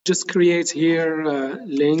just create here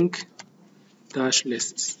link dash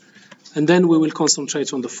lists, and then we will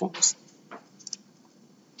concentrate on the forms.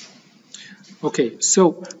 Okay,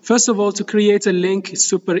 so first of all, to create a link is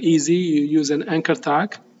super easy. You use an anchor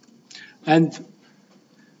tag, and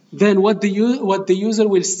then what the user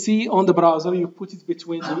will see on the browser, you put it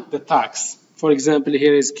between the tags. For example,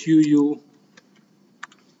 here is QU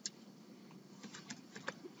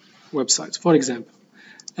website, for example.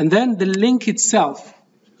 And then the link itself,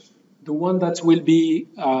 the one that will be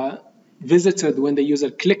visited when the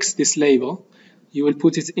user clicks this label, you will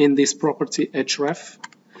put it in this property href.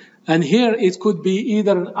 And here it could be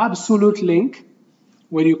either an absolute link,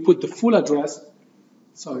 where you put the full address,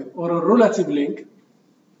 or a relative link,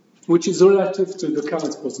 which is relative to the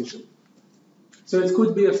current position. So it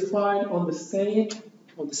could be a file on the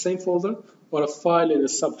same folder, or a file in a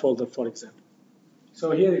subfolder, for example.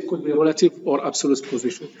 So here it could be relative or absolute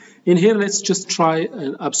position. In here, let's just try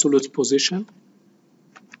an absolute position.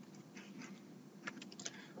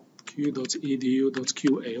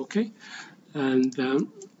 q.edu.qa, okay? And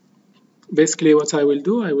basically what I will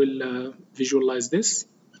do, I will visualize this.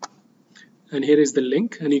 And here is the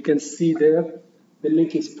link, and you can see there, the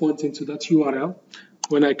link is pointing to that URL.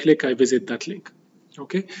 When I click, I visit that link,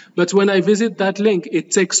 okay? But when I visit that link,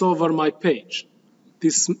 it takes over my page.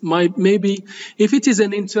 This might, maybe, if it is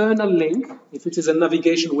an internal link, if it is a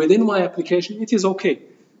navigation within my application, it is okay.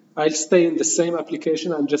 I'll stay in the same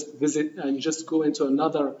application and just visit and just go into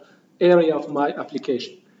another area of my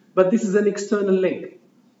application. But this is an external link.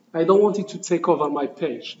 I don't want it to take over my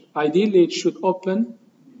page. Ideally, it should open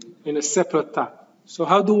in a separate tab. So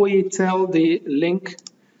how do we tell the link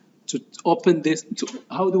to open this?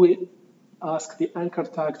 How do we ask the anchor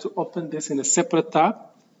tag to open this in a separate tab?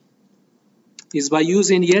 Is by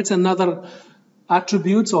using yet another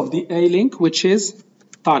attribute of the A-link, which is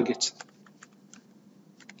target.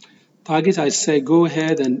 Target, I say go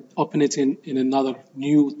ahead and open it in another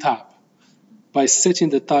new tab by setting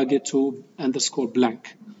the target to _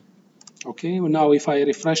 blank. Okay, now if I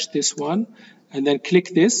refresh this one and then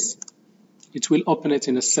click this, it will open it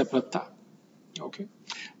in a separate tab. Okay,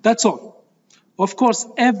 that's all. Of course,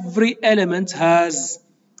 every element has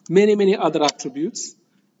many other attributes.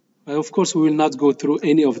 Of course, we will not go through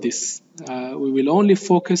any of this. We will only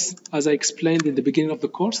focus, as I explained in the beginning of the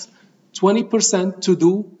course, 20% to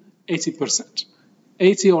do 80%.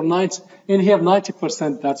 80 or 90, in here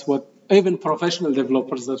 90%, that's what, even professional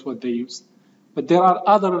developers, that's what they use. But there are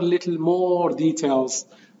other little more details,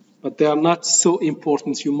 but they are not so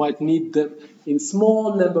important. You might need them in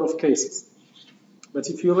small number of cases. But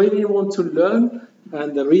if you really want to learn,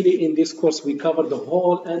 and really in this course we cover the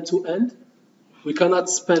whole end-to-end, we cannot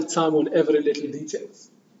spend time on every little details.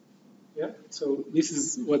 Yeah. So this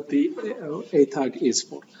is what the A tag is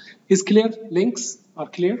for. Is clear? Links are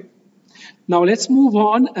clear. Now let's move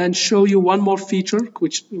on and show you one more feature,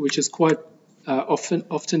 which is quite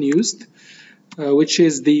often used, which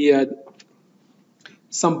is the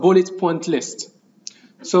some bullet point list.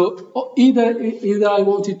 So either I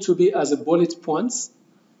want it to be as a bullet points,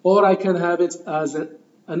 or I can have it as a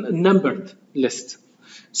numbered list.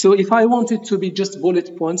 So if I want it to be just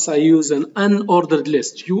bullet points, I use an unordered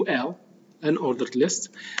list, UL, unordered list.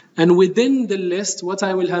 And within the list, what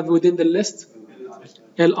I will have within the list?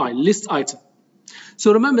 LI, list item.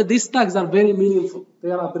 So remember, these tags are very meaningful.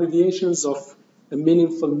 They are abbreviations of a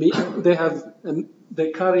meaningful meaning.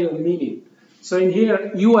 They carry a meaning. So in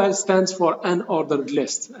here, UL stands for unordered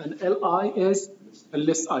list, and LI is a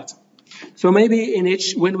list item. So maybe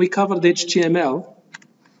when we covered HTML,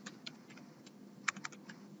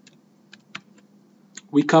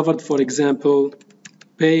 we covered, for example,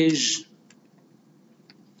 page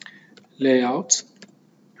layout.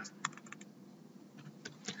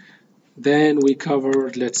 Then we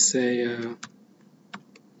covered, let's say,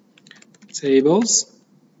 tables.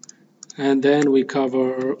 And then we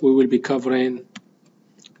will be covering,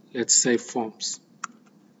 let's say, forms.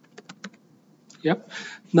 Yep.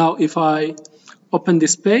 Now, if I open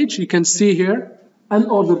this page, you can see here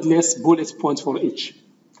unordered list, bullet points for each.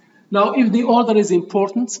 Now, if the order is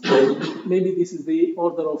important, maybe this is the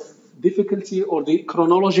order of difficulty or the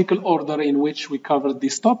chronological order in which we covered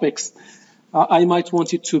these topics, I might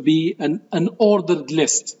want it to be an ordered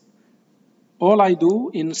list. All I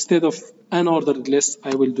do, instead of unordered list,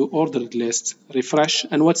 I will do ordered list, refresh,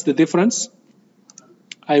 and what's the difference?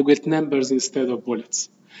 I get numbers instead of bullets.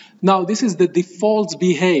 Now, this is the default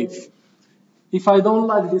behave. If I don't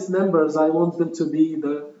like these numbers, I want them to be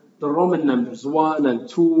the Roman numbers, 1 and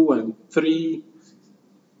 2 and 3.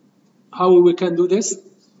 How we can do this?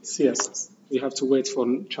 CSS. We have to wait for,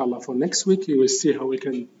 inshallah, for next week. You will see how we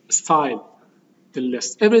can style the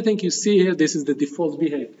list. Everything you see here, this is the default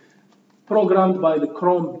behavior. Programmed by the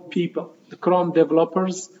Chrome people, the Chrome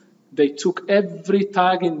developers. They took every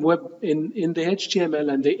tag in the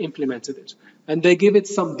HTML and they implemented it. And they give it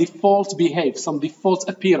some default behavior, some default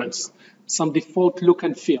appearance, some default look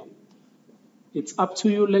and feel. It's up to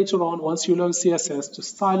you later on, once you learn CSS, to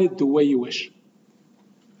style it the way you wish.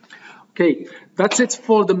 Okay, that's it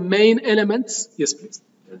for the main elements. Yes, please.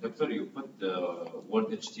 Doctor, you put the word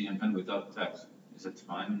HTML without tags. Is it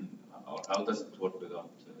fine? Or how does it work without?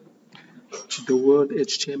 The word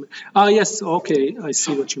HTML. Ah, yes, okay, I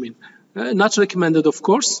see what you mean. Not recommended, of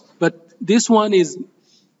course, but this one is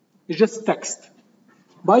just text.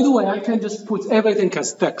 By the way, I can just put everything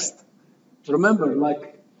as text. Remember,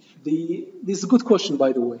 like, this is a good question,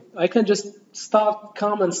 by the way. I can just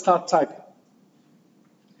come and start typing.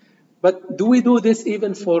 But do we do this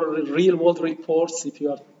even for real-world reports? If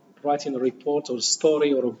you are writing a report or a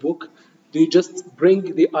story or a book, do you just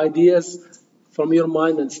bring the ideas from your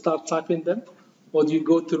mind and start typing them? Or do you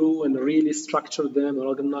go through and really structure them and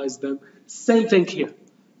organize them? Same thing here.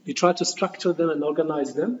 You try to structure them and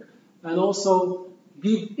organize them, and also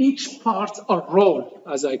give each part a role,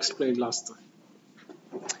 as I explained last time.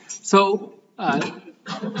 So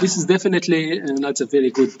this is definitely not a very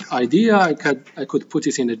good idea. I could put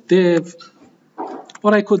it in a div,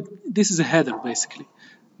 or this is a header, basically.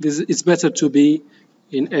 It's better to be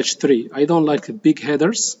in H3. I don't like the big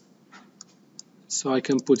headers, so I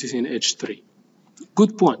can put it in H3.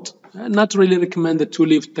 Good point. Not really recommended to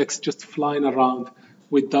leave text just flying around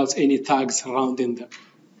without any tags around in there.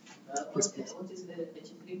 What is the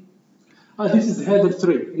H3? This is header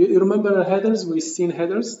 3. You remember headers? We've seen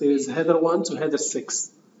headers. There is header 1 to header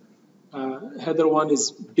 6. Header 1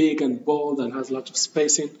 is big and bold and has a lot of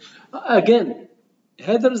spacing. Again,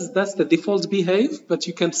 headers, that's the default behave, but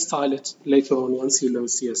you can style it later on once you learn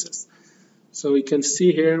CSS. So you can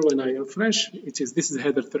see here when I refresh, this is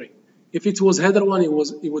header 3. If it was header 1,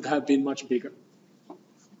 it would have been much bigger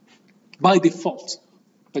by default.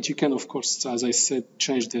 But you can, of course, as I said,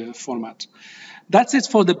 change the format. That's it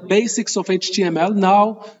for the basics of HTML.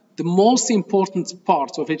 Now, the most important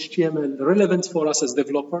part of HTML relevant for us as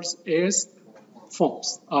developers is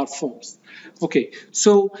forms, our forms. Okay,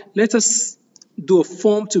 so let us do a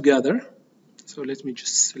form together. So let me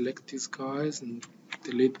just select these guys and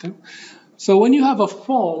delete them. So when you have a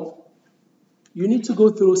form, you need to go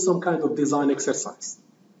through some kind of design exercise.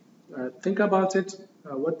 Think about it,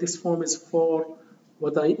 what this form is for,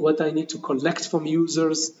 what I need to collect from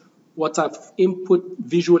users, what type of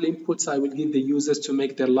visual inputs I will give the users to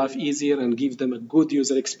make their life easier and give them a good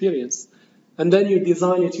user experience. And then you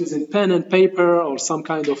design it using pen and paper or some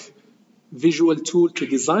kind of visual tool to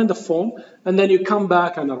design the form, and then you come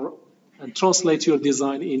back and translate your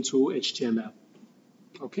design into HTML.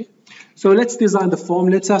 Okay, so let's design the form.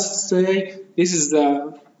 Let's just say this is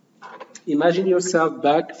imagine yourself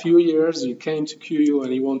back a few years, you came to QU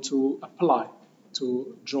and you want to apply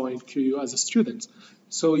to join QU as a student.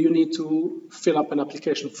 So you need to fill up an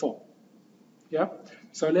application form. Yeah,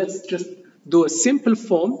 so let's just do a simple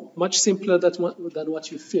form, much simpler than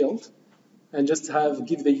what you filled, and just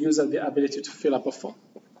give the user the ability to fill up a form.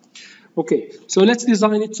 Okay, so let's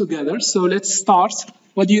design it together. So let's start.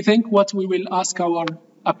 What do you think? What we will ask our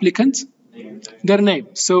applicant? Their name.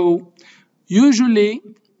 So usually,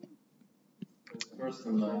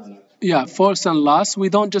 yeah, first and last. We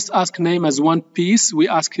don't just ask name as one piece. We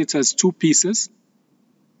ask it as 2 pieces.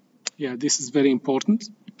 Yeah, this is very important.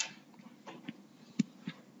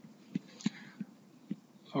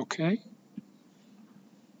 Okay.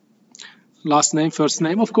 Last name, first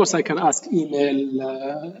name. Of course, I can ask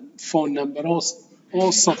email, phone number,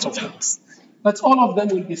 all sorts of things. But all of them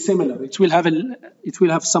will be similar. It will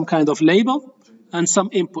have some kind of label and some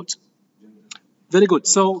input. Very good.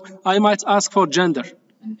 So I might ask for gender.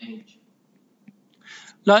 And age.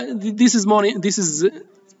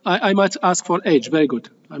 I might ask for age. Very good.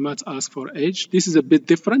 I might ask for age. This is a bit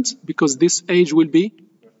different because this age will be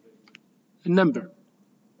a number.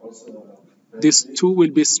 This 2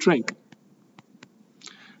 will be string.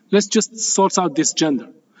 Let's just sort out this gender.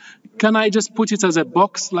 Can I just put it as a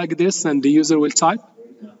box like this and the user will type?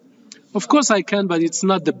 Of course I can, but it's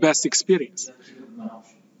not the best experience.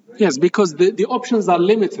 Yes, because the options are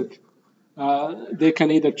limited. They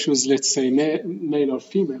can either choose, let's say, male or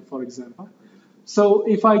female, for example. So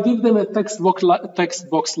if I give them a text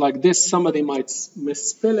box like this, somebody might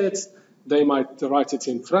misspell it. They might write it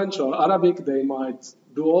in French or Arabic. They might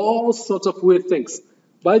do all sorts of weird things.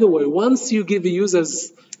 By the way, once you give the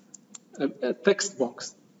users a text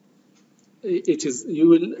box, you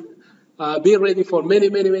will be ready for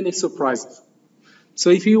many surprises. So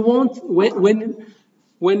if you want,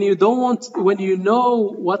 when you don't want, when you know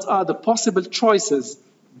what are the possible choices,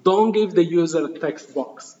 don't give the user a text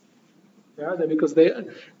box. Yeah, because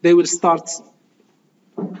they will start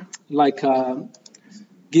like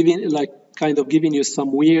giving you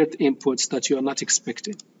some weird inputs that you are not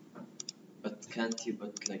expecting. But can't you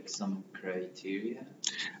put like some criteria?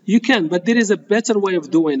 You can, but there is a better way of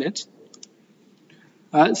doing it.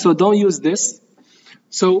 So don't use this.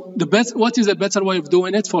 So what is a better way of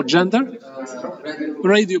doing it for gender?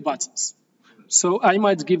 Radio buttons. So I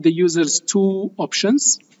might give the users two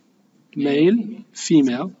options, male,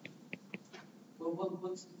 female.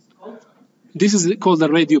 What's this called? This is called the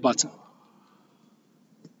radio button.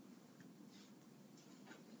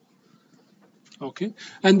 Okay,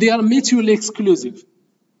 and they are mutually exclusive.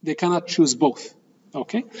 They cannot choose both.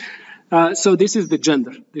 Okay, so this is the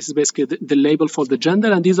gender. This is basically the label for the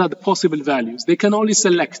gender, and these are the possible values. They can only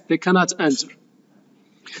select. They cannot enter.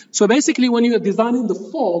 So basically, when you are designing the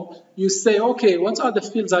form, you say, okay, what are the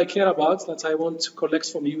fields I care about that I want to collect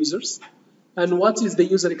from users, and what is the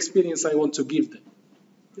user experience I want to give them.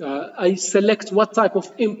 I select what type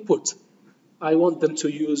of input I want them to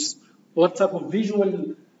use, what type of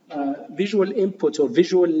visual input or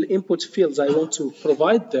visual input fields I want to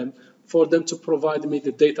provide them for them to provide me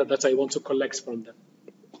the data that I want to collect from them.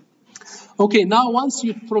 Okay, now once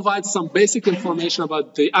you provide some basic information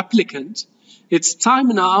about the applicant, it's time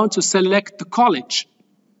now to select the college.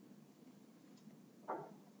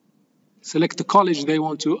 Select the college they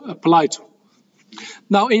want to apply to.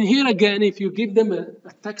 Now in here again, if you give them a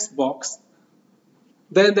text box,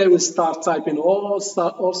 then they will start typing all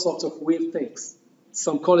sorts of weird things.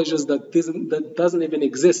 Some colleges that doesn't even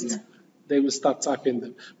exist, they will start typing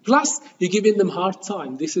them. Plus, you're giving them hard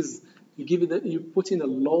time. You're putting a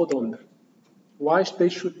load on them. Why they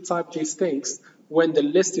should type these things when the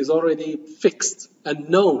list is already fixed and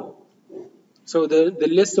known? So the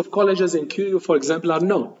list of colleges in QU, for example, are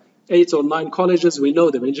known. 8 or 9 colleges, we know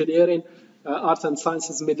them: engineering, arts and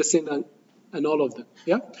sciences, medicine, and all of them.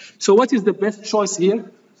 Yeah. So what is the best choice here?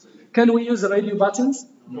 Can we use radio buttons?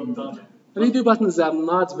 Radio buttons are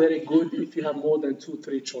not very good if you have more than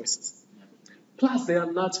 2-3 choices. Plus, they are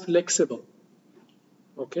not flexible.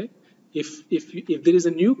 Okay, if there is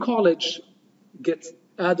a new college gets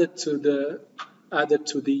added to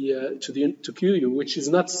QU, which is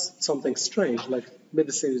not something strange, like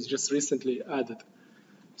medicine is just recently added.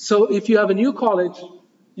 So if you have a new college,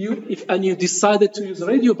 and you decided to use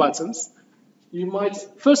radio buttons,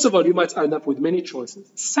 first of all, you might end up with many choices.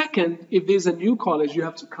 Second, if there's a new college, you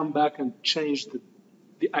have to come back and change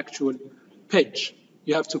the actual page.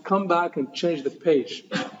 You have to come back and change the page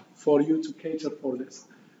for you to cater for this.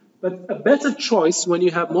 But a better choice when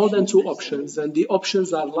you have more than 2 options, and the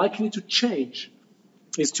options are likely to change,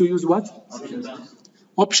 is to use what?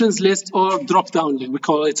 Options list or drop-down list. We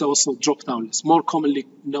call it also drop-down list, more commonly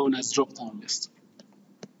known as drop-down list,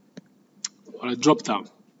 or a drop-down.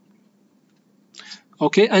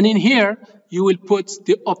 Okay, and in here, you will put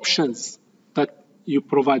the options that you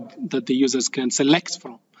provide that the users can select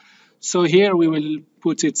from. So here we will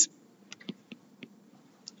put it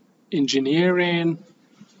engineering,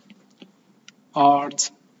 art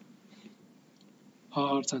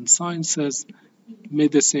and sciences,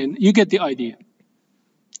 medicine. You get the idea,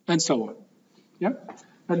 and so on. Yeah,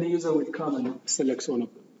 and the user will come and select one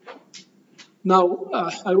of them. Now,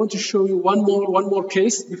 I want to show you one more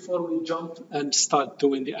case before we jump and start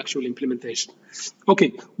doing the actual implementation.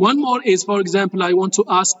 Okay, one more is, for example, I want to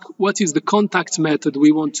ask what is the contact method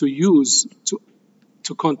we want to use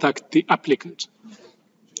to contact the applicant.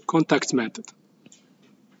 Contact method.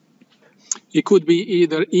 It could be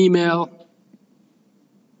either email,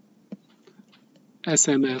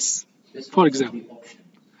 SMS, for example.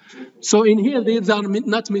 So in here, these are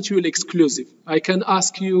not mutually exclusive. I can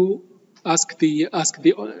ask the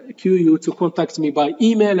QU to contact me by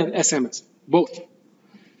email and SMS, both.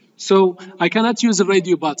 So I cannot use the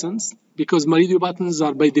radio buttons because my radio buttons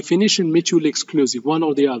are by definition mutually exclusive, one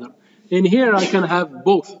or the other. In here, I can have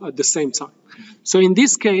both at the same time. So in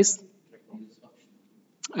this case,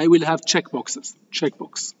 I will have checkboxes.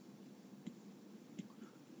 Checkbox.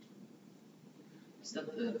 Is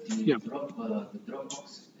that the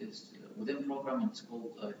Dropbox is within program? It's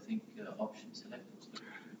called, I think, option select.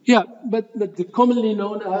 Yeah, but the commonly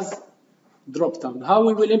known as drop-down. How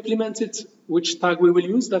we will implement it, which tag we will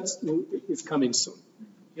use, that is coming soon.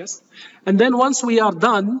 Yes, and then once we are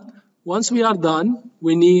done,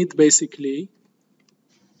 we need basically.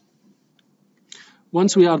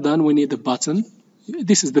 Once we are done, we need a button.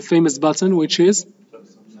 This is the famous button, which is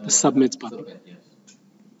the submit button.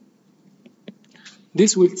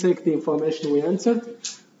 This will take the information we entered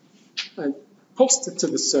and post it to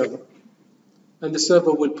the server. And the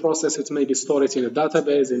server will process it, maybe store it in a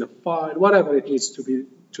database, in a file, whatever it needs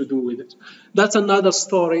to do with it. That's another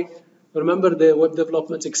story. Remember the web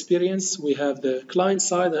development experience? We have the client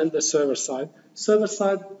side and the server side. Server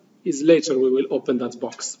side is later, we will open that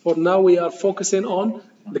box. For now, we are focusing on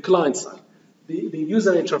the client side. The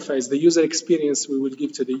user interface, the user experience we will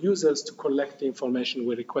give to the users to collect the information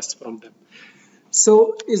we request from them.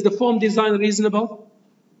 So is the form design reasonable?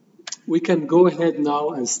 We can go ahead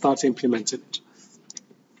now and start implementing it.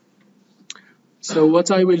 So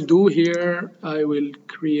what I will do here, I will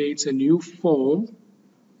create a new form.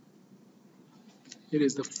 Here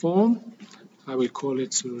is the form. I will call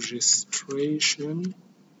it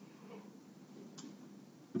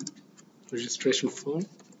registration form.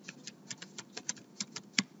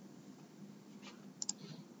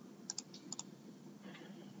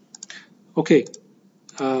 Okay.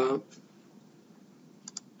 So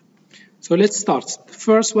let's start.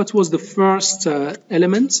 First, what was the first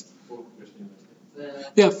element?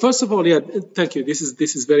 Yeah, first of all, yeah, thank you. This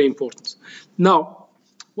is very important. Now,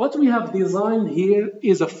 what we have designed here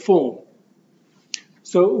is a form.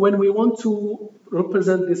 So when we want to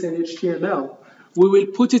represent this in HTML, we will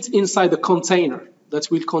put it inside a container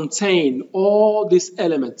that will contain all these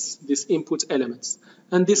elements, these input elements.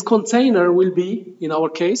 And this container will be, in our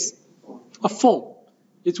case, a form.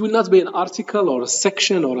 It will not be an article or a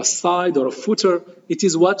section or a side or a footer. It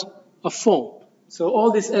is what? A form. So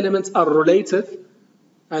all these elements are related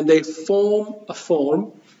and they form a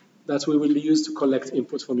form that we will use to collect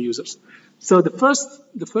input from users. So the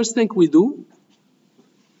first thing we do,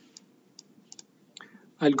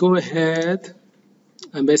 I'll go ahead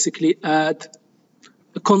and basically add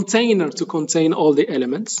a container to contain all the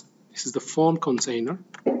elements. This is the form container.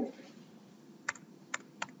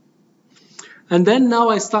 And then now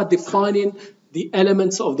I start defining the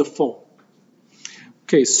elements of the form.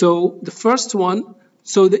 Okay, so the first one,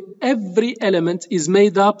 so every element is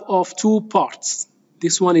made up of two parts.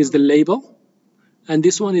 This one is the label, and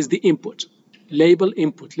this one is the input. Label,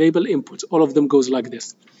 input, label, input. All of them goes like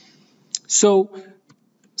this. So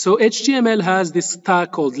HTML has this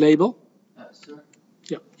tag called label. Sir,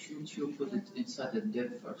 yeah. Shouldn't you put it inside the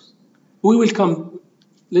div first? We will come.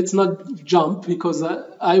 Let's not jump because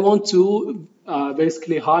I want to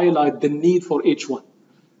basically highlight the need for each one.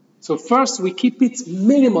 So first we keep it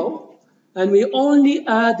minimal and we only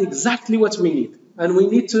add exactly what we need. And we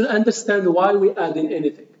need to understand why we add in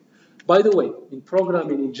anything. By the way, in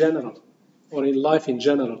programming in general or in life in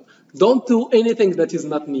general, don't do anything that is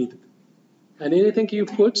not needed. And anything you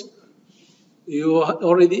put, you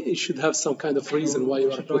already should have some kind of reason why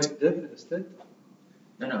you are putting.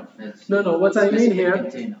 No, what I mean here,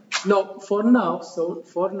 container. No, for now,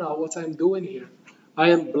 what I'm doing here, I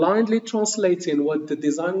am blindly translating what the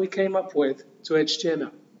design we came up with to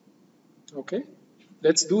HTML. Okay?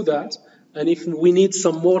 Let's do that. And if we need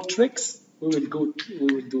some more tricks, we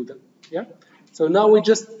will do them. Yeah? So now we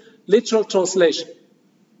just literal translation.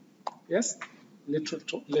 Yes?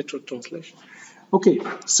 Literal translation. Okay,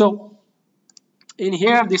 so in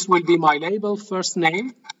here, this will be my label, first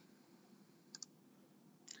name.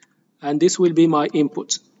 And this will be my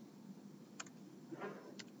input.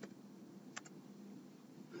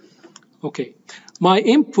 Okay, my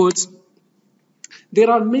input, there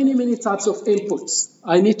are many types of inputs.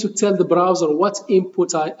 I need to tell the browser what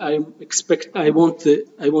input I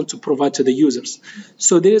want to provide to the users.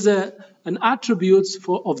 So there is an attribute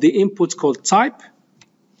of the input called type.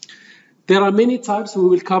 There are many types. We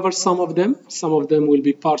will cover some of them. Some of them will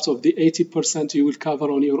be part of the 80% you will cover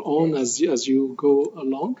on your own as you go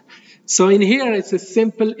along. So in here, it's a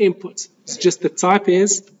simple input. It's just the type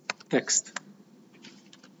is text.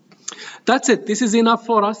 That's it. This is enough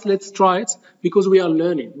for us. Let's try it because we are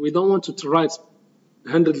learning. We don't want to write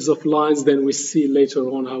hundreds of lines, then we see later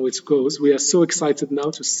on how it goes. We are so excited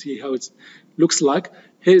now to see how it looks like.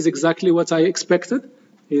 Here's exactly what I expected.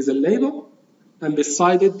 Here's a label, and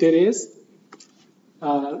beside it there is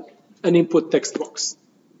an input text box.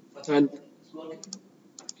 And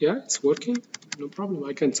yeah, it's working. No problem.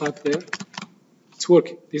 I can type there. It's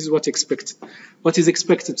working. This is what is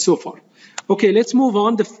expected so far. Okay, let's move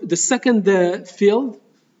on. The second field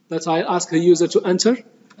that I ask the user to enter,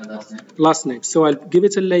 last name. So I'll give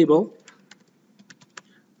it a label,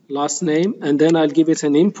 last name, and then I'll give it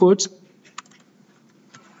an input.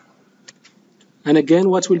 And again,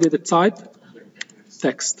 what will be the type?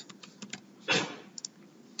 Text.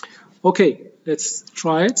 Okay, let's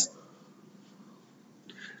try it.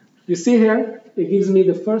 You see here, it gives me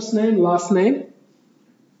the first name, last name.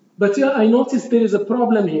 But yeah, I noticed there is a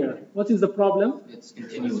problem here. What is the problem? It's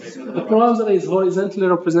continuous. The browser is horizontally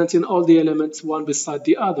representing all the elements one beside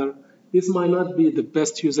the other. This might not be the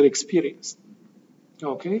best user experience.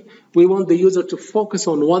 Okay? We want the user to focus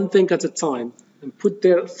on one thing at a time and put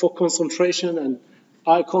their for concentration and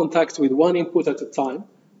eye contact with one input at a time.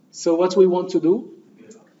 So what we want to do,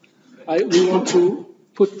 we want to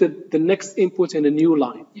put the next input in a new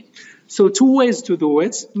line. So two ways to do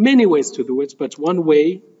it, many ways to do it, but one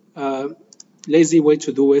way, lazy way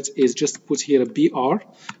to do it is just put here a BR.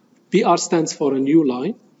 BR stands for a new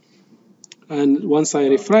line. And once I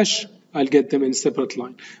refresh, I'll get them in a separate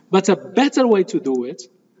line. But a better way to do it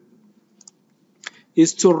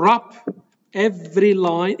is to wrap every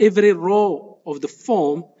line, every row of the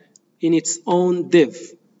form in its own div.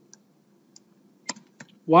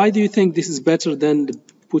 Why do you think this is better than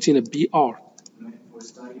putting a BR?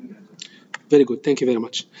 Very good, thank you very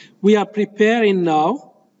much. We are preparing now,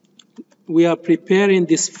 we are preparing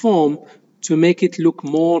this form to make it look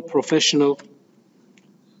more professional,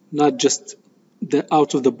 not just the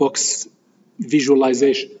out-of-the-box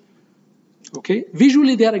visualization. Okay,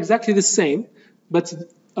 visually they are exactly the same, but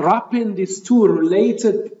wrapping these two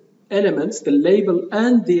related elements, the label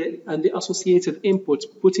and the associated inputs,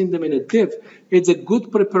 putting them in a div, it's a good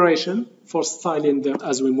preparation for styling them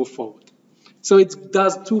as we move forward. So it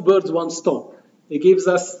does two birds, one stone. It gives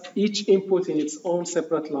us each input in its own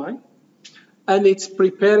separate line, and it's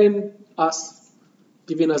preparing us,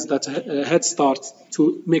 giving us that head start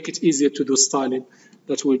to make it easier to do styling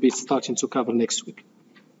that we'll be starting to cover next week.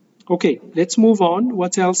 Okay, let's move on.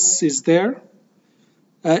 What else is there?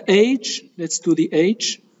 Age, let's do the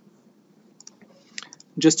age.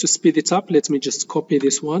 Just to speed it up, let me just copy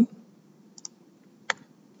this one.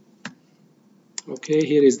 Okay,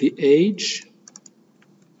 here is the age.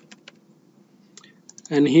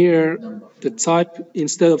 And here, the type,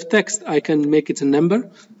 instead of text, I can make it a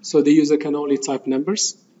number, so the user can only type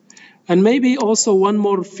numbers. And maybe also one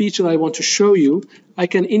more feature I want to show you, I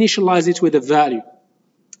can initialize it with a value.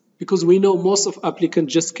 Because we know most of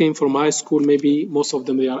applicants just came from high school, maybe most of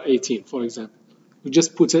them they are 18, for example. We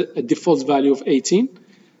just put a default value of 18.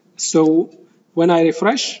 So when I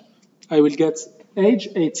refresh, I will get age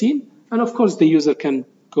 18, and of course the user can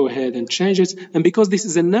go ahead and change it. And because this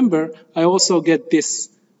is a number, I also get this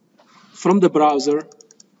from the browser.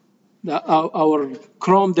 Our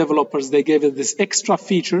Chrome developers, they gave it this extra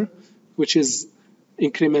feature, which is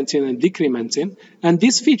incrementing and decrementing. And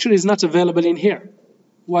this feature is not available in here.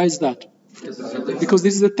 Why is that? Because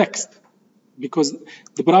this is a text. Because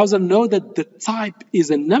the browser knows that the type is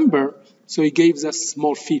a number, so it gives us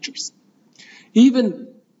more features. Even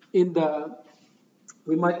in the,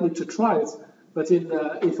 we might need to try it, but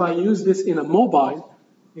if I use this in a mobile,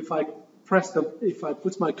 if I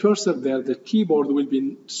put my cursor there, the keyboard will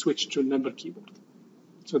be switched to a number keyboard.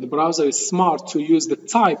 So the browser is smart to use the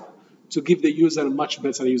type to give the user a much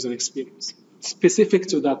better user experience, specific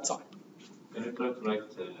to that type. Can you try to write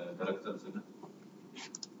characters in it?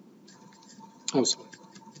 Oh, sorry.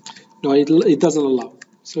 No, it doesn't allow.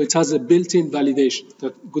 So it has a built-in validation.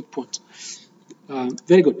 Good point.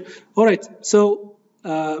 Very good. All right. So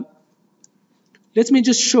let me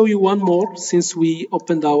just show you one more since we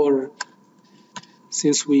opened our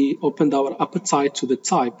appetite to the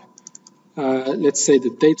type. Let's say the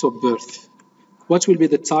date of birth. What will be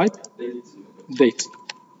the type? Date.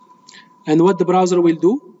 And what the browser will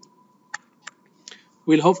do?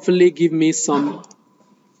 Will hopefully give me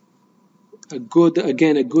a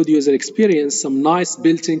good user experience, some nice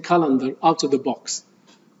built-in calendar out of the box.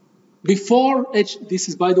 This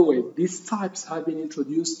is, by the way, these types have been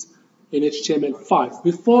introduced in HTML5.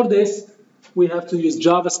 Before this, we have to use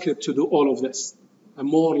JavaScript to do all of this.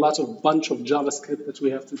 Bunch of JavaScript that we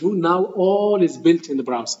have to do. Now all is built in the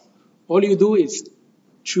browser. All you do is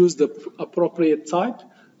choose the appropriate type,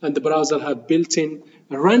 and the browser have built-in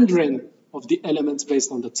rendering of the elements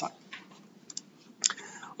based on the type.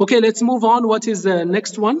 Okay, let's move on. What is the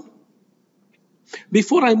next one?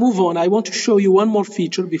 Before I move on, I want to show you one more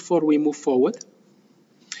feature before we move forward.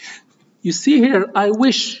 You see here, I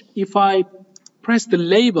wish if I press the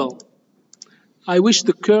label, I wish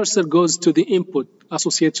the cursor goes to the input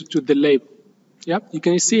associated to the label. Yep, you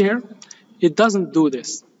can see here, it doesn't do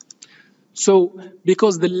this. So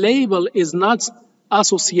because the label is not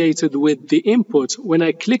associated with the input, when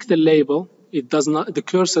I click the label, the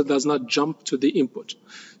cursor does not jump to the input.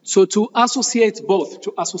 So to associate both,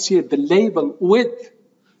 to associate the label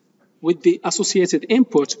with the associated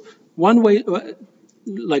input, one way,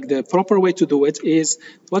 like the proper way to do it is,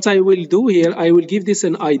 what I will do here, I will give this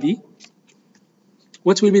an ID.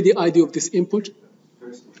 What will be the ID of this input?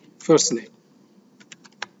 First name.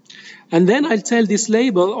 And then I'll tell this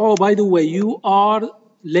label, oh, by the way, you are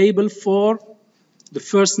labeled for the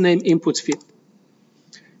first name input field.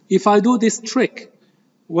 If I do this trick,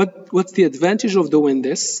 what's the advantage of doing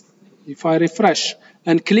this? If I refresh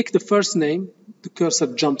and click the first name, the cursor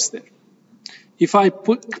jumps there. If I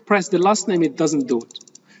press the last name, it doesn't do it.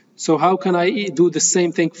 So how can I do the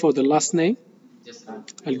same thing for the last name?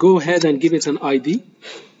 I'll go ahead and give it an ID.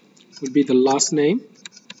 It will be the last name.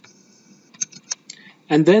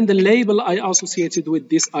 And then the label I associated with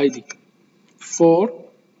this ID for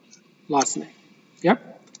last name.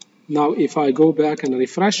 Yep. Now if I go back and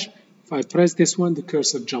refresh, if I press this one, the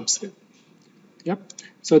cursor jumps there. Yep.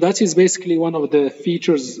 So that is basically one of the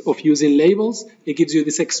features of using labels. It gives you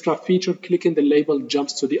this extra feature. Clicking the label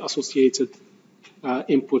jumps to the associated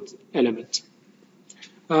input element.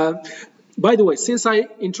 By the way, since I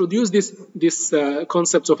introduced this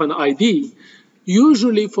concept of an ID,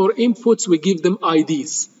 usually for inputs we give them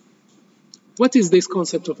IDs. What is this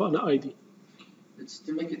concept of an ID? It's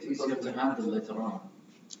to make it easier to handle later on.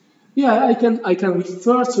 Yeah, I can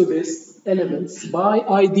refer to these elements by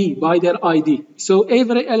ID, by their ID. So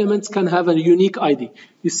every element can have a unique ID.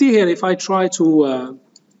 You see here, if I try to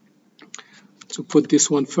put this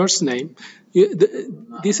one first name,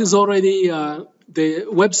 this is already, the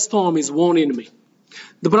WebStorm is warning me.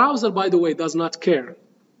 The browser, by the way, does not care.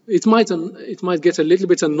 It might get a little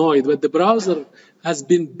bit annoyed, but the browser has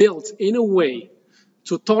been built in a way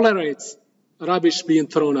to tolerate rubbish being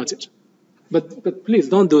thrown at it. But please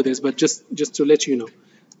don't do this, but just to let you know.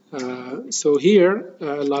 So here,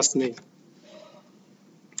 last name.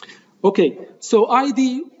 Okay, so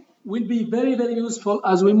ID will be very, very useful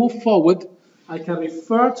as we move forward. I can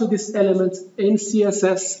refer to this element in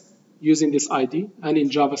CSS using this ID and in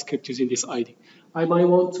JavaScript using this ID. I might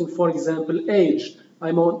want to, for example, age.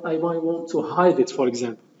 I might want to hide it, for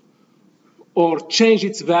example, or change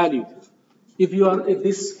its value. If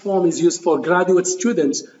this form is used for graduate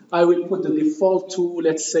students, I will put the default to,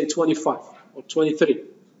 let's say, 25 or 23.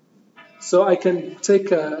 So I can take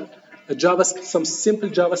some simple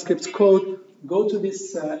JavaScript code, go to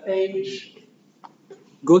this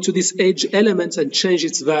age element and change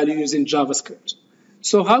its value using JavaScript.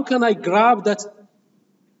 So how can I grab that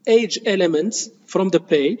age element from the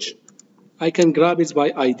page? I can grab it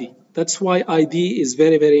by ID. That's why ID is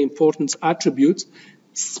very, very important attribute,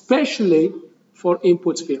 especially for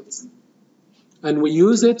input fields. And we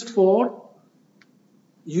use it for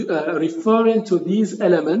referring to these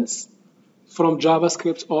elements from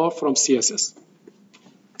JavaScript or from CSS.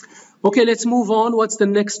 Okay, let's move on. What's the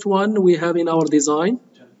next one we have in our design?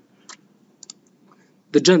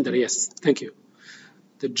 The gender, yes, thank you.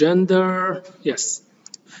 The gender, yes.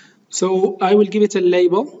 So I will give it a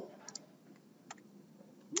label.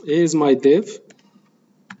 Here's my div.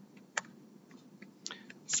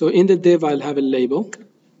 So in the div, I'll have a label.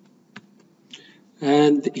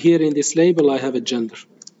 And here in this label, I have a gender.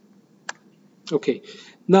 Okay,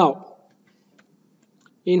 now,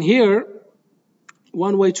 in here,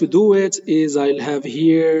 one way to do it is I'll have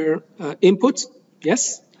here input,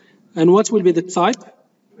 yes. And what will be the type?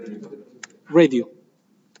 Radio.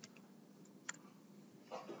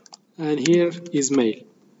 And here is male.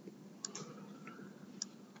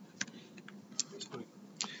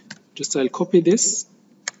 Just I'll copy this,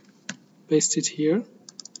 paste it here,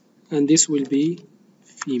 and this will be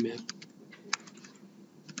female.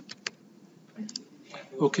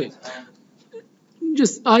 Okay.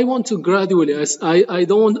 Just I want to gradually.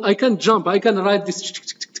 I can jump. I can write this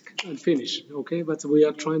and finish. Okay, but we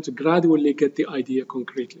are trying to gradually get the idea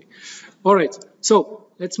concretely. All right. So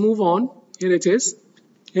let's move on. Here it is.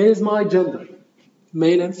 Here is my gender.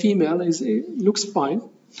 Male and female it looks fine.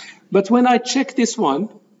 But when I check this one,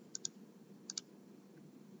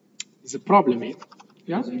 there's a problem here.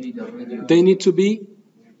 Yeah? They need to be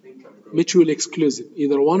mutually exclusive,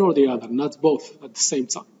 either one or the other, not both at the same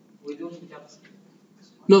time.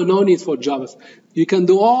 No need for JavaScript. You can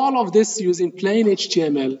do all of this using plain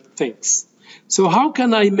HTML things. So how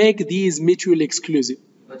can I make these mutually exclusive?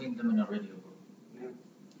 Putting them in a radio.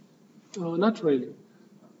 Oh, not really.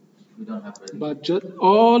 We don't have radio. But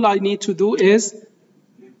all I need to do is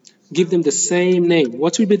give them the same name.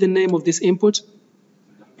 What will be the name of this input?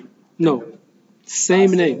 No,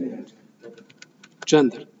 same name.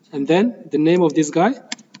 Gender. And then the name of this guy?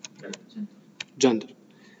 Gender.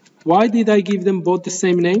 Why did I give them both the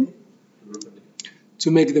same name?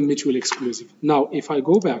 To make them mutually exclusive. Now, if I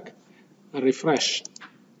go back and refresh,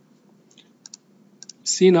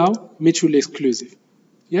 see now, mutually exclusive.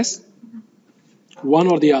 Yes? One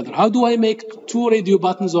or the other. How do I make two radio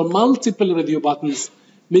buttons or multiple radio buttons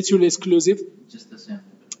mutually exclusive? Just the same.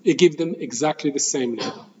 You give them exactly the same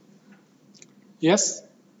name. Yes?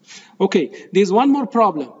 Okay, there's one more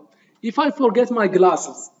problem. If I forget my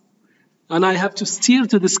glasses and I have to steer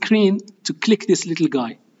to the screen to click this little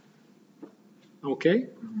guy, okay?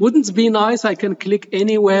 Wouldn't it be nice I can click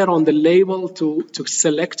anywhere on the label to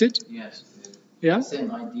select it? Yes. Yeah?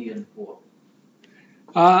 Same idea in 4.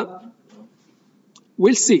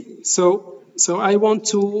 We'll see. So I want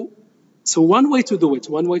to, so one way to do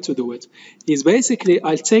it is basically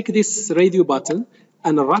I'll take this radio button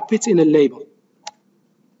and wrap it in a label.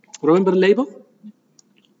 Remember label?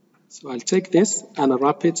 So I'll take this and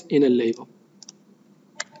wrap it in a label.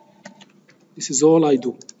 This is all I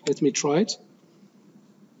do. Let me try it.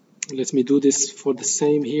 Let me do this for the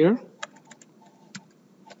same here.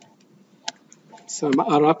 So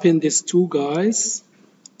I'm wrapping these two guys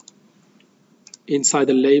inside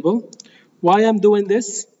the label. Why I'm doing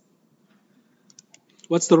this?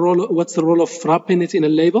 What's the role of wrapping it in a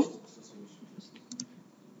label?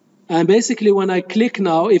 And basically when I click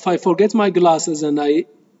now, if I forget my glasses and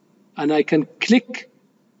I can click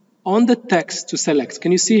on the text to select.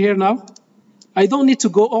 Can you see here now? I don't need to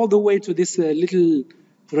go all the way to this little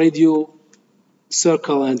radio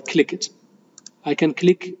circle and click it. I can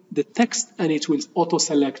click the text and it will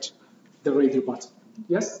auto-select the radio button.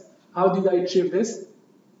 Yes? How did I achieve this?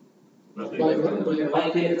 By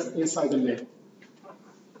wrapping it inside the label.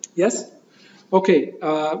 Yes? Okay.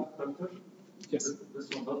 Yes. This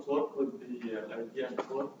will not work with the ID and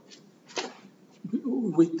 4.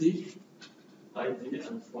 With the ID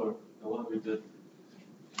and 4, the one we did.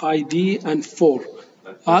 ID and 4.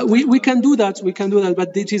 We can do that,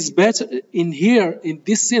 but it is better in here, in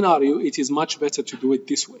this scenario, it is much better to do it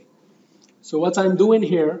this way. So what I'm doing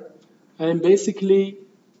here, I'm basically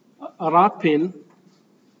wrapping.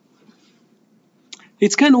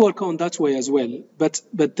 It can work on that way as well, but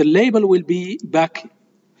the label will be back.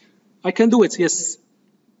 I can do it, yes,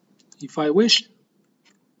 if I wish.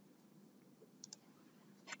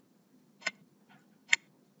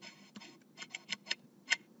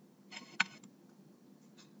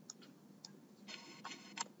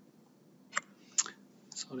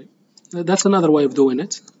 Sorry. That's another way of doing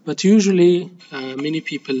it, but usually many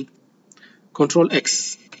people Control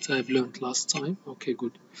X, as I've learned last time. Okay,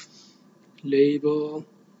 good. Label,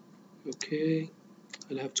 okay.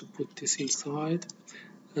 I'll have to put this inside,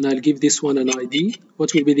 and I'll give this one an ID.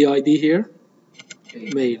 What will be the ID here?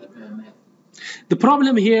 Mail. The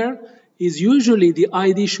problem here is usually the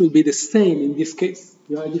ID should be the same in this case.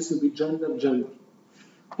 The ID should be gender.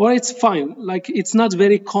 Or it's fine, like it's not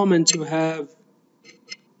very common to have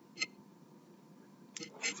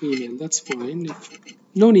female, that's fine.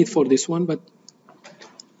 No need for this one, but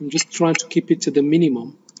I'm just trying to keep it to the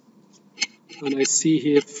minimum. And I see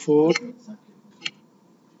here for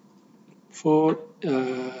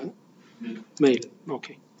male.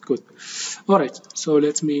 Okay, good. All right, so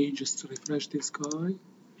let me just refresh this guy.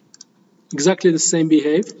 Exactly the same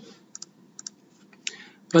behave.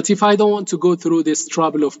 But if I don't want to go through this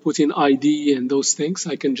trouble of putting ID and those things,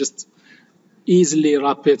 I can just easily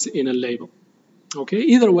wrap it in a label. Okay,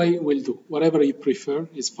 either way will do. Whatever you prefer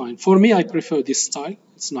is fine. For me, I prefer this style.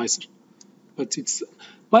 It's nicer. But it's,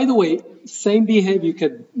 by the way, same behavior, you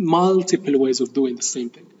get multiple ways of doing the same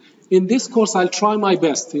thing. In this course, I'll try my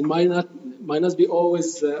best. It might not be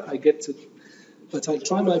always I get to, but I'll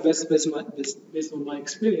try my best based on my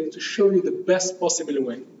experience to show you the best possible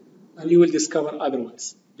way. And you will discover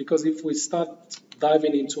otherwise. Because if we start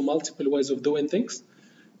diving into multiple ways of doing things,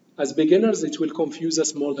 as beginners, it will confuse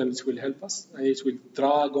us more than it will help us. And it will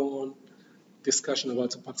drag on discussion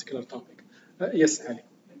about a particular topic. Yes, Ali.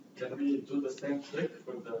 Can we do the same trick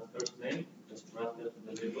for the first name? Just wrap it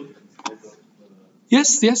in the label instead of...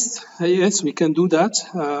 Yes, we can do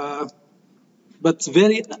that. But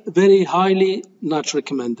very, very highly not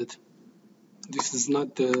recommended. This is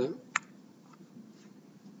not the...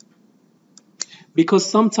 Because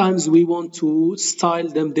sometimes we want to style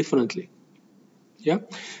them differently. Yeah?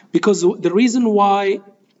 Because the reason why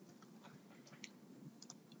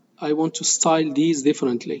I want to style these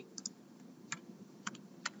differently.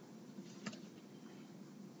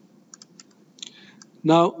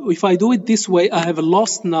 Now, if I do it this way, I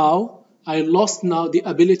lost now the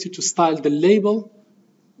ability to style the label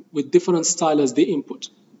with different style as the input.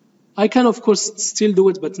 I can, of course, still do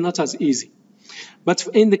it, but not as easy. But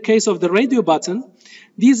in the case of the radio button,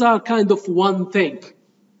 these are kind of one thing.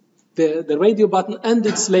 The radio button and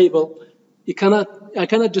its label, I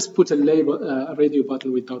cannot just put a radio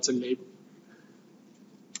button without a label.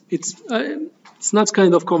 It's not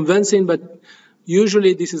kind of convincing, but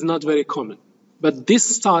usually this is not very common. But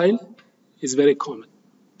this style is very common.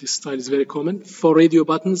 This style is very common for radio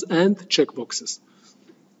buttons and checkboxes.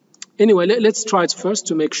 Anyway, let's try it first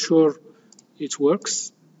to make sure it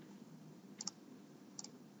works.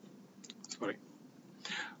 Sorry.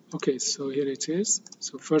 Okay, so here it is.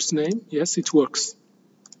 So first name, yes, it works.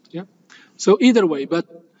 Yeah. So either way, but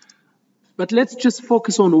let's just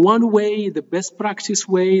focus on one way, the best practice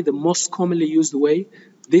way, the most commonly used way.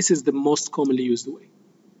 This is the most commonly used way.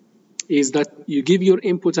 Is that you give your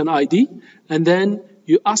input an ID, and then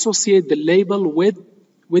you associate the label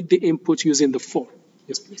with the input using the for.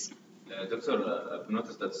 Yes, please. Doctor, I've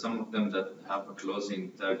noticed that some of them that have a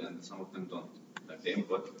closing tag and some of them don't. Like the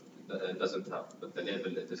input doesn't have, but the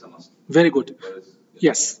label it is a must. Very good.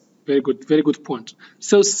 Yes, very good. Very good point.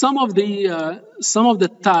 So some of the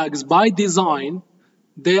tags by design,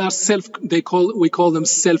 they are we call them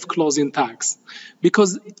self-closing tags,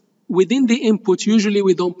 because within the input usually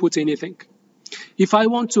we don't put anything. If I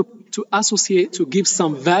want to associate, to give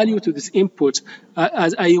some value to this input,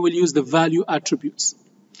 I will use the value attributes.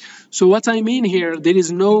 So what I mean here,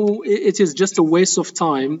 it is just a waste of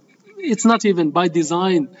time. It's not even by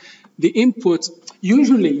design. The input,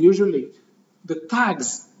 usually the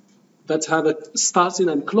tags that have a starting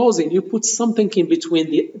and closing, you put something in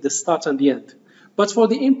between the start and the end. But for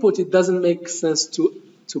the input, it doesn't make sense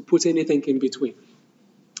to put anything in between.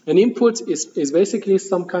 An input is basically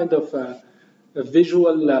some kind of a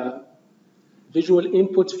visual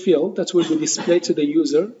input field that will be displayed to the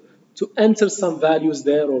user to enter some values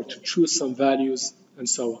there or to choose some values and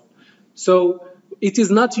so on. So it is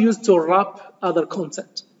not used to wrap other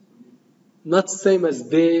content. Not same as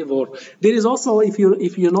div or there is also, if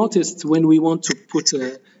you noticed, when we want to put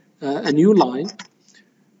a new line,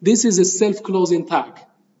 this is a self-closing tag.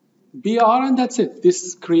 BR, and that's it.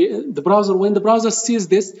 When the browser sees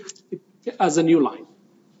this as a new line.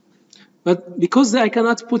 But because I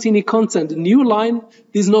cannot put any content, new line,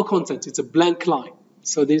 there's no content. It's a blank line.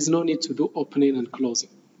 So there's no need to do opening and closing.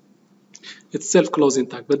 It's self-closing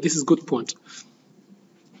tag, but this is a good point.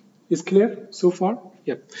 Is clear so far?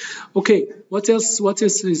 Yeah. Okay. What else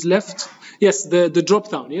is left? Yes, the drop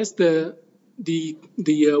down. Yes, the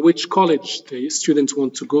which college the students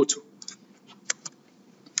want to go to.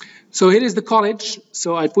 So here is the college.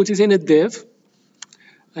 So I put it in a div.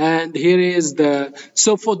 And here is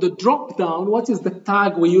so for the drop down, what is the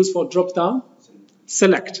tag we use for drop down?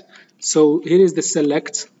 Select. So here is the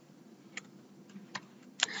select.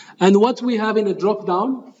 And what we have in a drop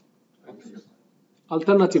down?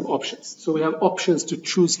 Alternative options. So we have options to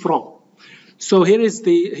choose from. So here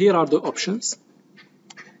are the options.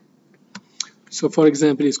 So for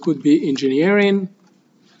example, it could be engineering.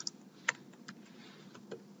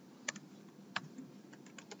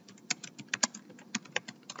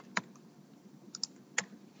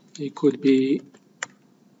 It could be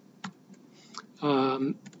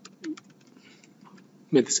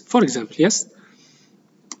medicine, for example, yes.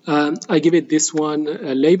 I give it this one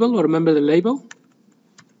a label, or remember the label?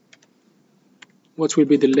 What will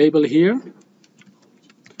be the label here?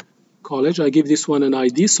 College. I give this one an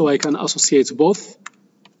ID so I can associate both.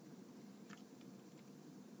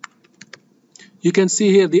 You can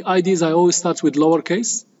see here the IDs I always start with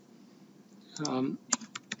lowercase.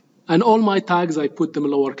 And all my tags, I put them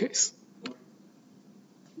lowercase.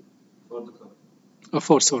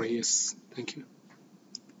 Sorry, yes, thank you.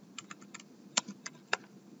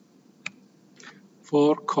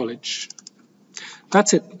 For college.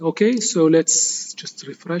 That's it, okay? So let's just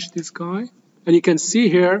refresh this guy. And you can see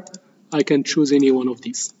here, I can choose any one of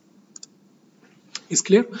these. Is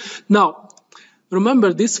clear? Now,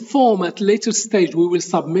 remember this form at later stage, we will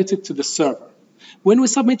submit it to the server. When we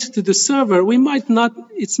submit it to the server,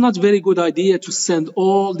 it's not very good idea to send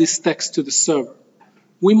all this text to the server.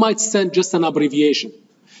 We might send just an abbreviation.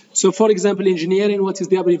 So for example, engineering, what is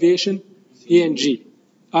the abbreviation? ENG.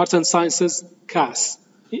 Art and sciences, CAS.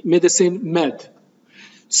 Medicine, MED.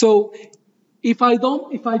 So if I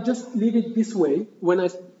just leave it this way, when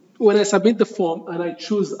I submit the form and I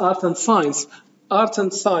choose art and science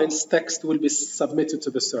text will be submitted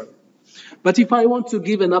to the server. But if I want to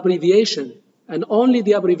give an abbreviation, and only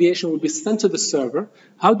the abbreviation will be sent to the server,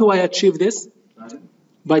 how do I achieve this?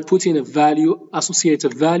 By putting a value, associate a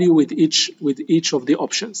value with each of the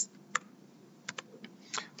options.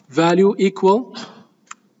 Value equal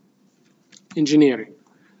engineering.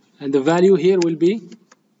 And the value here will be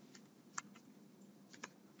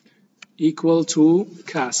equal to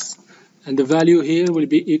CAS. And the value here will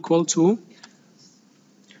be equal to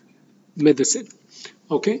medicine.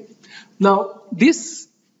 Okay? Now, this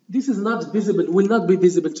is not visible, will not be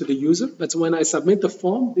visible to the user, but when I submit the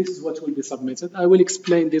form, this is what will be submitted. I will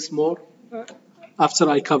explain this more after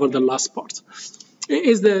I cover the last part.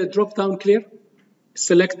 Is the drop-down clear?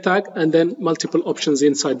 select tag, and then multiple options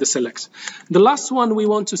inside the select. The last one we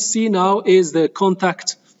want to see now is the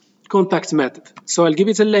contact method. So I'll give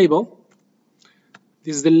it a label.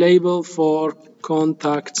 This is the label for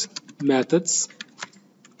contact methods.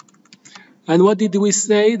 And what did we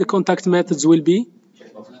say the contact methods will be?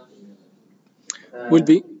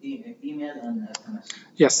 Email and SMS.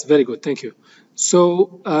 Yes, very good, thank you.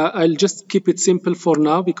 So I'll just keep it simple for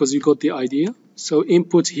now because you got the idea. So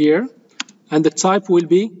input here, and the type will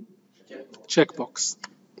be checkbox.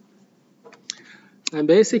 And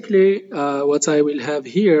basically what I will have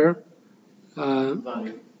here,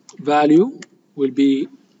 value will be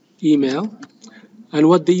email, and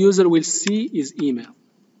what the user will see is email.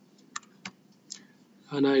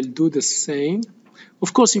 And I'll do the same.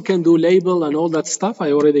 Of course, you can do label and all that stuff.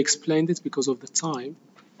 I already explained it because of the time.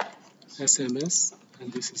 SMS,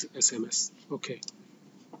 and this is SMS. Okay.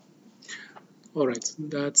 All right,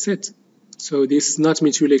 that's it. So this is not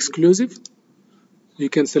mutually exclusive. You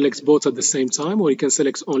can select both at the same time, or you can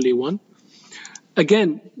select only one.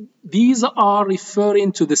 Again, these are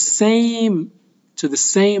referring to the same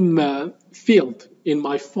field in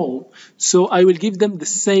my form. So I will give them the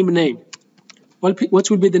same name. What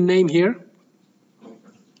will be the name here?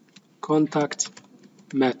 Contact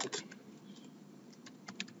method.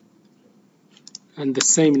 And the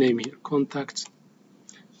same name here, contact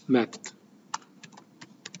method.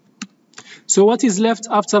 So what is left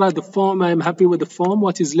after the form? I'm happy with the form.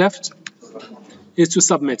 What is left is to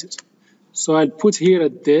submit it. So I'll put here a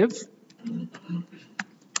div,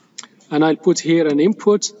 and I'll put here an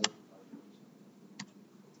input,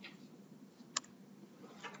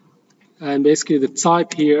 and basically the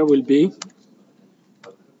type here will be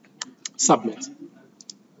submit.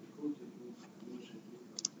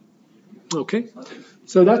 Okay,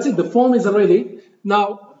 so that's it. The form is ready.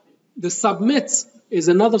 Now, the submit is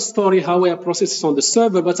another story how we process it on the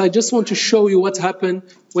server, but I just want to show you what happened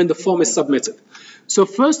when the form is submitted. So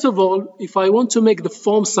first of all, if I want to make the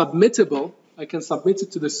form submittable, I can submit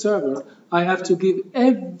it to the server. I have to give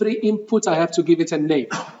every input, I have to give it a name.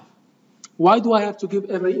 Why do I have to give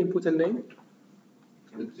every input a name?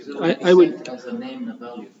 I will. As a name and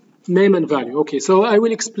value. Name and value. Okay, so I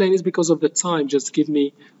will explain it because of the time. Just give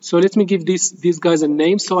me. So let me give these guys a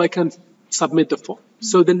name so I can submit the form.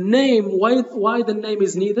 So the name, why the name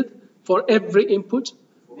is needed for every input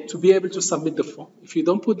to be able to submit the form. If you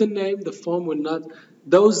don't put the name, the form will not.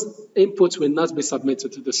 Those inputs will not be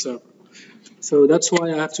submitted to the server. So that's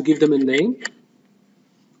why I have to give them a name.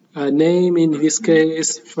 A name in this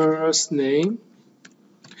case, first name.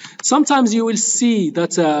 Sometimes you will see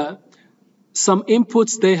that some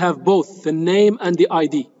inputs, they have both the name and the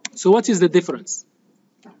ID. So what is the difference?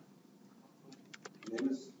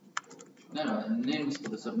 No, the name is for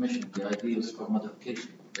the submission. The ID is for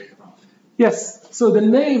modification later on. Yes, so the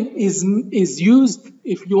name is used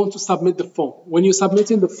if you want to submit the form. When you're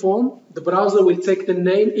submitting the form, the browser will take the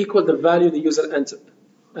name equal the value the user entered.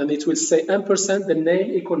 And it will say ampersand, the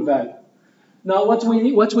name equal value. Now what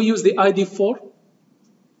we use the ID for?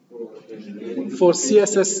 For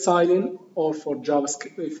CSS styling or for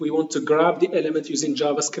JavaScript. If we want to grab the element using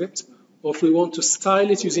JavaScript, or if we want to style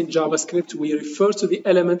it using JavaScript, we refer to the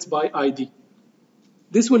element by ID.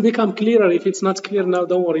 This will become clearer. If it's not clear now,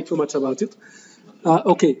 don't worry too much about it.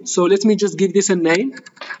 Okay, so let me just give this a name,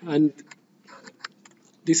 and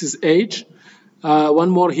this is age. One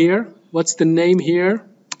more here. What's the name here?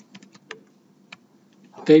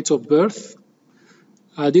 Date of birth.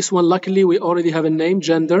 This one, luckily, we already have a name,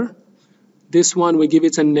 gender. This one, we give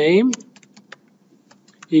it a name,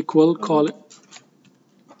 equal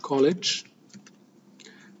college.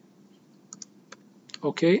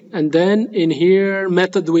 Okay, and then in here,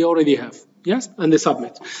 method we already have. Yes, and the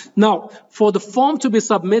submit. Now, for the form to be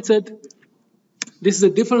submitted, this is a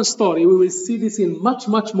different story. We will see this in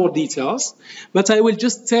much more details, but I will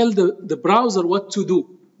just tell the browser what to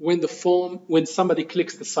do when somebody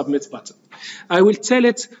clicks the submit button. I will tell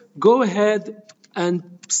it, go ahead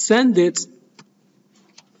and send it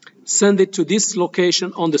to this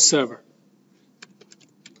location on the server.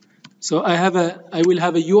 So I will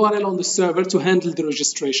have a URL on the server to handle the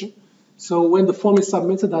registration. So when the form is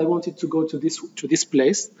submitted, I want it to go to this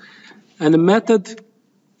place, and the method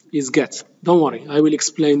is get. Don't worry, I will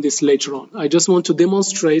explain this later on. I just want to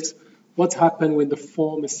demonstrate what happened when the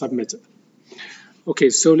form is submitted. Okay,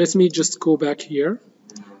 so let me just go back here,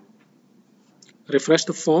 refresh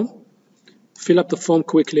the form, fill up the form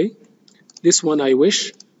quickly. This one I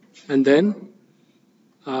wish, and then,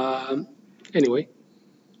 anyway,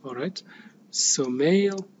 all right. So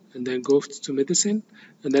mail, and then go to medicine,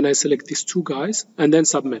 and then I select these two guys, and then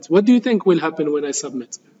submit. What do you think will happen when I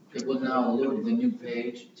submit? It will now load the new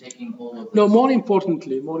page, taking all of No, this. more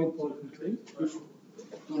importantly, It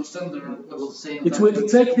will send it will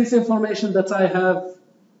take this information that I have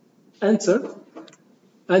entered,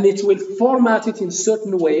 and it will format it in a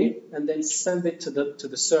certain way, and then send it to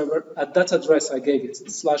the server at that address I gave it,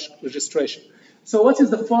 /registration. So what is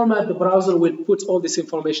the format the browser will put all this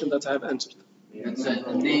information that I have entered? It's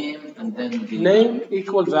a name and then the Name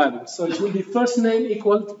equal value. So it will be first name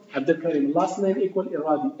equal Abdel Karim, last name equal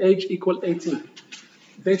Iradi, age equal 18,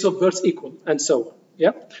 date of birth equal, and so on.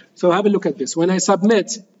 Yeah. So have a look at this. When I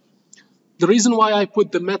submit, the reason why I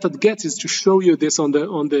put the method get is to show you this on the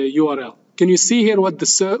URL. Can you see here what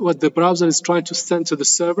the browser is trying to send to the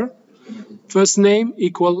server? First name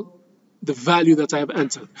equal the value that I have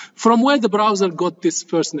entered. From where the browser got this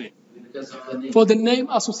first name? because of the name. For the name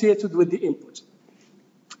associated with the input.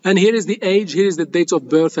 And here is the age, here is the date of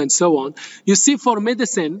birth, and so on. You see, for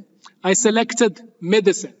medicine, I selected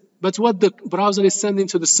medicine. But what the browser is sending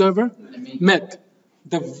to the server? Med.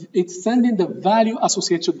 It's sending the value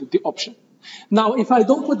associated with the option. Now, if I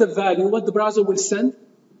don't put the value, what the browser will send?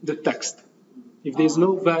 The text. If there is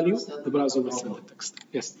no value, the browser will send the text.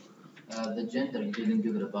 Yes. The gender, you didn't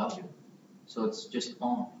give it a value. So it's just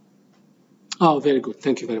on. Oh, very good.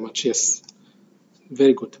 Thank you very much. Yes.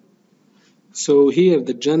 Very good. So here,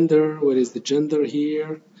 the gender, where is the gender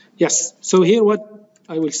here? Yes. So here, what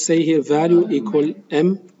I will say here, value equal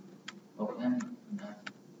M. Oh, M.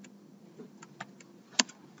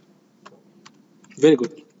 Very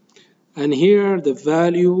good. And here, the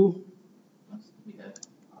value.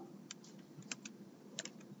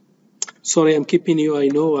 Sorry, I'm keeping you. I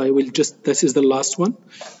know I will just, this is the last one,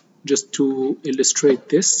 just to illustrate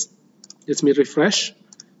this. Let me refresh,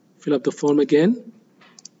 fill up the form again.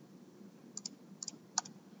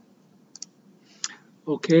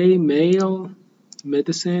 Okay, mail,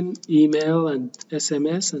 medicine, email, and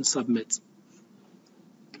SMS, and submit.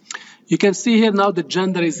 You can see here now the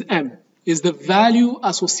gender is M, is the value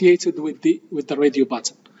associated with the radio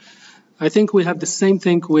button. I think we have the same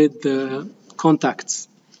thing with the contacts.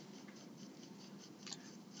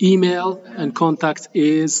 Email and contact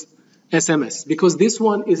is SMS, because this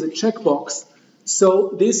one is a checkbox, so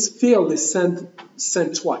this field is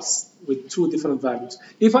sent twice with two different values.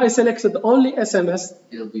 If I selected only SMS,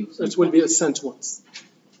 it will be sent once.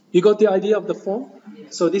 You got the idea of the form?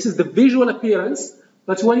 So this is the visual appearance,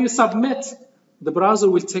 but when you submit, the browser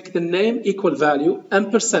will take the name equal value,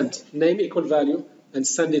 ampersand, name equal value, and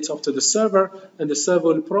send it off to the server, and the server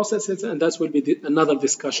will process it, and that will be another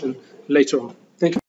discussion later on. Thank you.